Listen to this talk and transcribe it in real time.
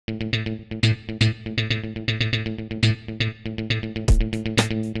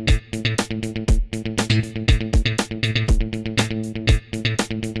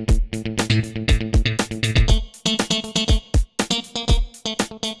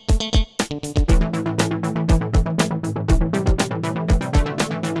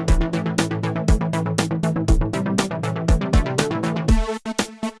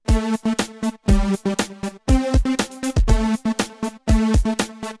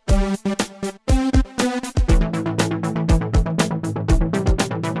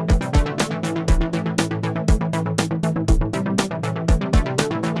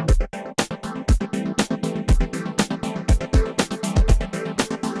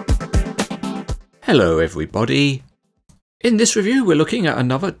Hello everybody. In this review we're looking at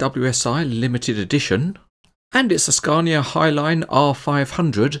another WSI limited edition, and it's a Scania Highline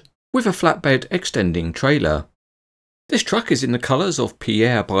R500 with a flatbed extending trailer. This truck is in the colours of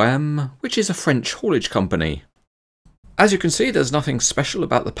Brame, which is a French haulage company. As you can see, there's nothing special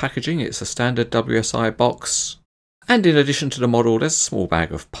about the packaging. It's a standard WSI box, and in addition to the model there's a small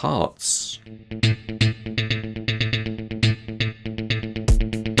bag of parts.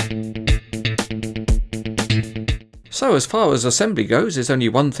 So as far as assembly goes, there's only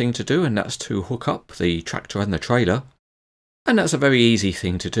one thing to do, and that's to hook up the tractor and the trailer. And that's a very easy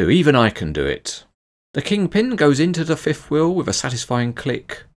thing to do, even I can do it. The kingpin goes into the fifth wheel with a satisfying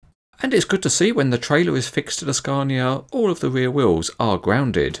click, and it's good to see when the trailer is fixed to the Scania, all of the rear wheels are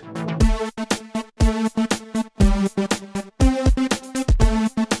grounded.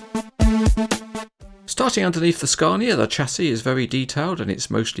 Starting underneath the Scania, the chassis is very detailed and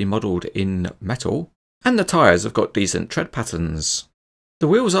it's mostly modelled in metal. And the tyres have got decent tread patterns. The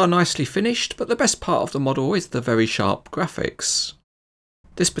wheels are nicely finished, but the best part of the model is the very sharp graphics.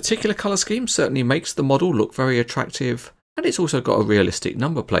 This particular colour scheme certainly makes the model look very attractive, and it's also got a realistic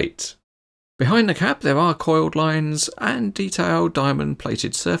number plate. Behind the cab there are coiled lines and detailed diamond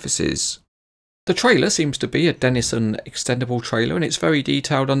plated surfaces. The trailer seems to be a Denison extendable trailer, and it's very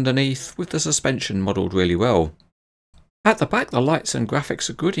detailed underneath with the suspension modelled really well. At the back the lights and graphics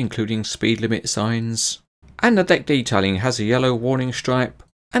are good, including speed limit signs, and the deck detailing has a yellow warning stripe,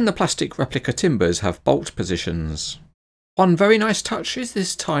 and the plastic replica timbers have bolt positions. One very nice touch is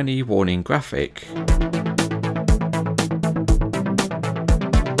this tiny warning graphic.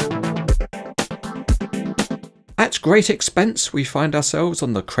 At great expense we find ourselves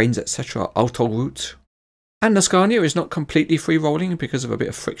on the Cranes etc. autoroute, and the Scania is not completely free rolling because of a bit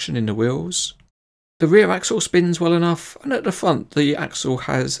of friction in the wheels. The rear axle spins well enough, and at the front the axle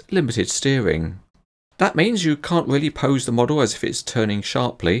has limited steering. That means you can't really pose the model as if it's turning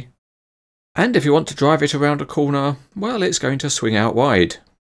sharply. And if you want to drive it around a corner, well, it's going to swing out wide.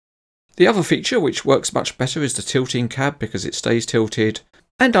 The other feature which works much better is the tilting cab because it stays tilted,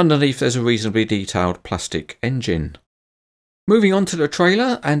 and underneath there's a reasonably detailed plastic engine. Moving on to the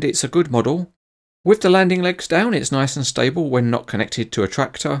trailer, and it's a good model. With the landing legs down it's nice and stable when not connected to a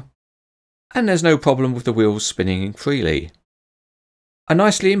tractor, and there's no problem with the wheels spinning freely. A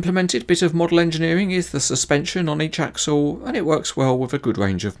nicely implemented bit of model engineering is the suspension on each axle, and it works well with a good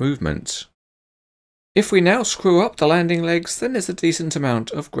range of movement. If we now screw up the landing legs, then there's a decent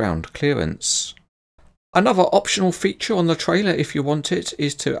amount of ground clearance. Another optional feature on the trailer if you want it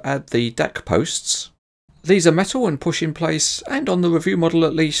is to add the deck posts. These are metal and push in place, and on the review model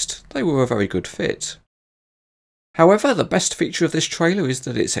at least, they were a very good fit. However, the best feature of this trailer is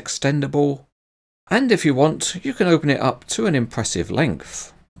that it's extendable, and if you want, you can open it up to an impressive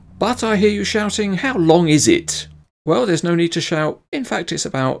length. But I hear you shouting, how long is it? Well, there's no need to shout. In fact, it's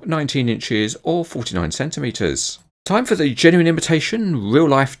about 19 inches or 49 centimetres. Time for the genuine imitation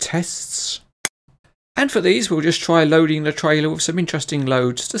real-life tests. And for these, we'll just try loading the trailer with some interesting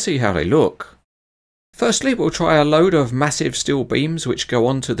loads to see how they look. Firstly, we'll try a load of massive steel beams which go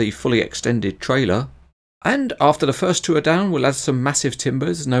onto the fully extended trailer. And after the first two are down, we'll add some massive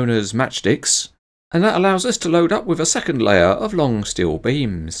timbers known as matchsticks, and that allows us to load up with a second layer of long steel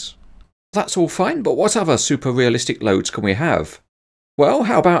beams. That's all fine, but what other super realistic loads can we have? Well,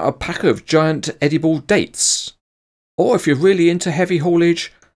 how about a pack of giant edible dates? Or if you're really into heavy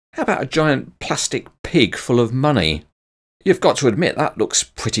haulage, how about a giant plastic pig full of money? You've got to admit that looks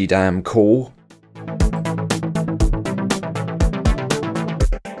pretty damn cool.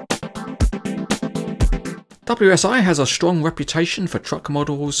 WSI has a strong reputation for truck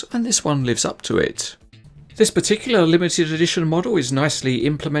models, and this one lives up to it. This particular limited edition model is nicely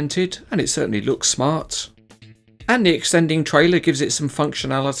implemented, and it certainly looks smart. And the extending trailer gives it some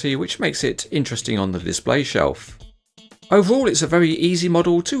functionality which makes it interesting on the display shelf. Overall, it's a very easy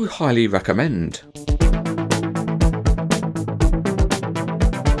model to highly recommend.